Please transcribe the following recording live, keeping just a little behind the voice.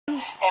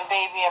and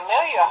baby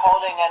Amelia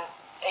holding a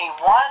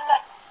one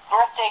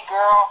birthday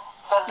girl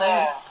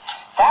balloon.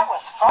 That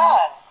was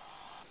fun.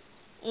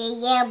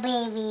 Yeah,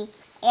 baby.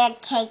 Air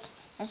cake.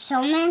 A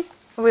snowman.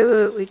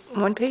 Wait.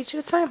 One page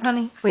at a time,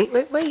 honey. Wait.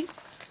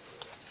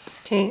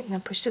 Okay, now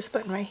push this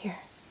button right here.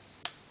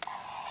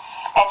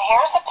 And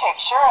here's a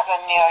picture of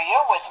Amelia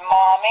with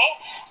Mommy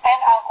and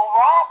Uncle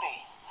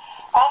Robbie.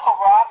 Uncle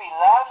Robbie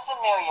loves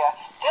Amelia.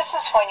 This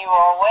is when you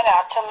all went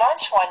out to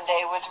lunch one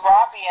day with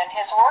Robbie and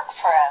his work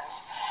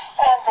friends.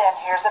 And then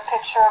here's a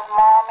picture of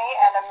Mommy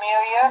and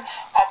Amelia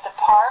at the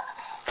park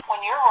when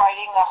you're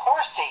riding the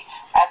horsey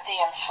at the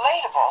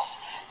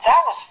inflatables. That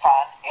was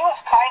fun. It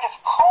was kind of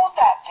cold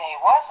that day,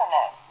 wasn't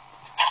it?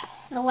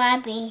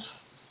 Robbie.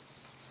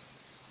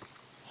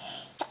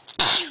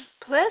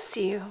 Bless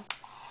you.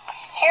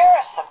 Here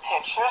are some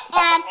pictures of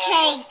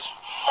Amelia's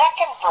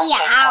second birthday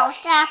party.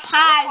 This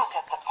was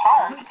at the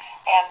park,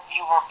 and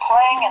you were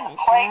playing in the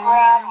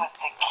playground with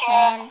the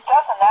kids.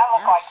 Doesn't that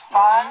look like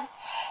fun?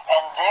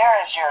 And there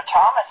is your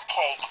Thomas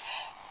cake.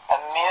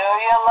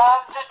 Amelia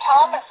loved the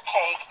Thomas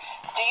cake.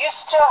 Do you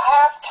still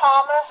have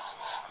Thomas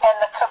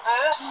and the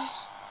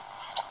caboose?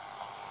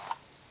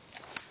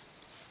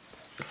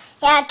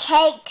 Yeah,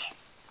 cake.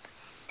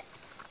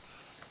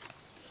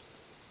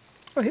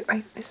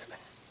 Wait, this one.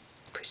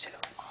 Push it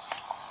over.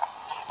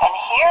 And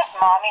here's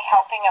Mommy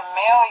helping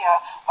Amelia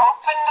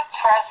open the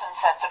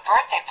presents at the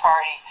birthday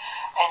party.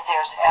 And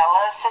there's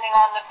Ella sitting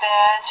on the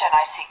bench, and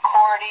I see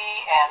Cordy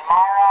and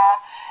Mara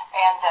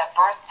and the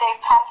birthday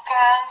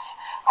pumpkins.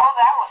 Oh,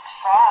 that was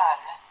fun.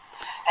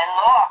 And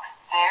look,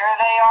 there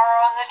they are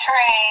on the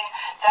train.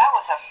 That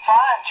was a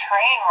fun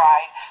train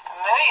ride.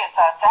 Amelia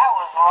thought that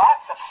was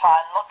lots of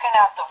fun, looking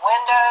out the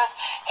windows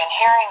and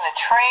hearing the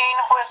train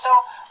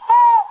whistle.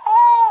 Woo,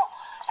 woo.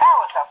 That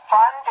was a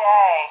fun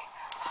day.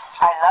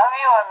 I love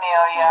you,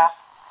 Amelia.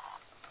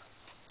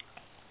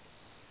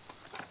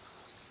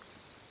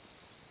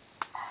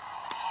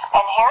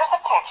 And here's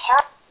a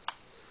picture.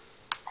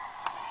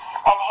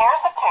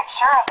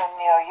 Of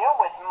Amelia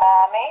with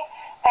Mommy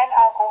and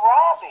Uncle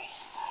Robbie.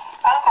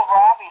 Uncle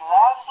Robbie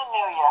loves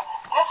Amelia.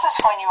 This is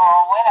when you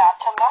all went out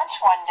to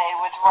lunch one day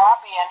with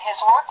Robbie and his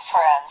work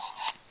friends.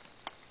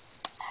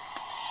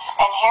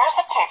 And here's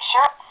a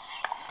picture.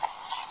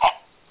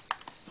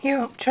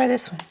 Here, try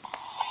this one.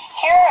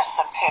 Here are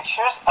some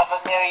pictures of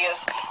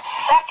Amelia's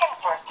second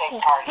birthday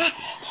party.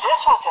 This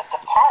was at the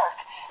park,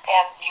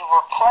 and you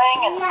were playing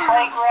in the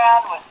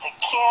playground with the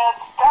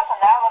kids.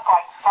 Doesn't that look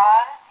like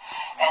fun?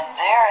 And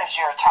there is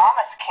your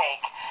Thomas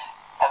cake.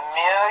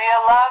 Amelia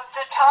loved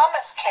the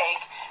Thomas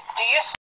cake. Do you